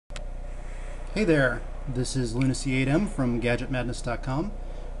Hey there, this is Lunacy8M from GadgetMadness.com.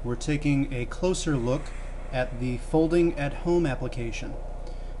 We're taking a closer look at the Folding at Home application.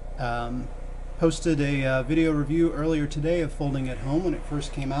 Posted a video review earlier today of Folding at Home when it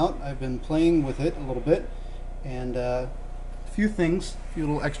first came out. I've been playing with it a little bit, and a few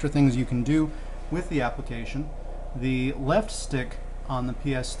little extra things you can do with the application. The left stick on the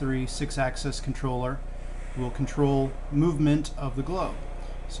PS3 6-axis controller will control movement of the globe.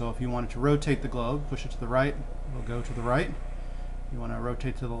 So if you wanted to rotate the globe, push it to the right, it'll go to the right. You want to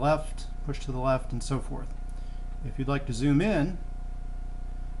rotate to the left, push to the left, and so forth. If you'd like to zoom in,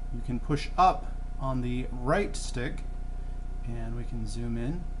 you can push up on the right stick, and we can zoom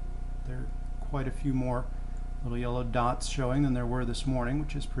in. There are quite a few more little yellow dots showing than there were this morning,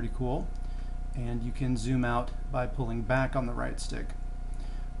 which is pretty cool. And you can zoom out by pulling back on the right stick.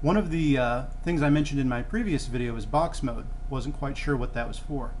 One of the things I mentioned in my previous video is box mode. Wasn't quite sure what that was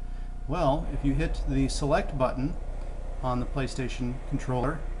for. Well, if you hit the select button on the PlayStation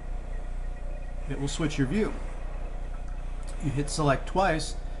controller, it will switch your view. You hit select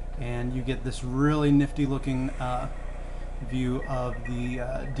twice and you get this really nifty looking view of the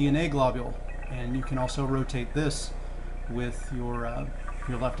DNA globule, and you can also rotate this with your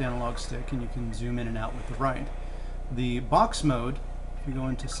left analog stick, and you can zoom in and out with the right. The box mode, if you go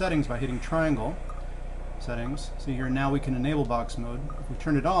into settings by hitting triangle, settings, see here now we can enable box mode. If we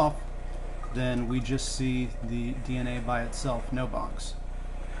turn it off, then we just see the DNA by itself, no box.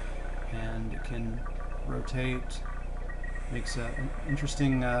 And it can rotate, makes an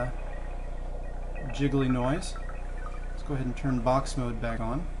interesting jiggly noise. Let's go ahead and turn box mode back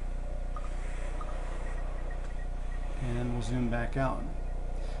on. And we'll zoom back out.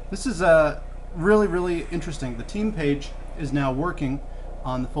 This is really interesting. The team page is now working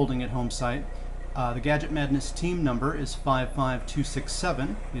on the Folding at Home site. The Gadget Madness team number is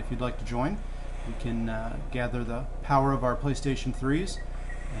 55267 if you'd like to join. You can gather the power of our PlayStation 3s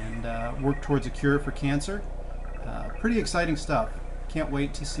and work towards a cure for cancer. Pretty exciting stuff. Can't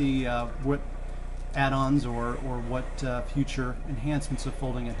wait to see what add-ons or what future enhancements of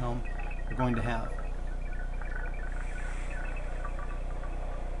Folding at Home are going to have.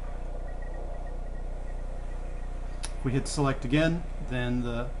 If we hit select again, then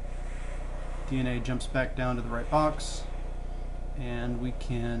the DNA jumps back down to the right box, and we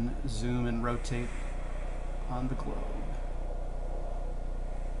can zoom and rotate on the globe.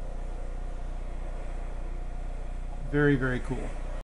 Very cool.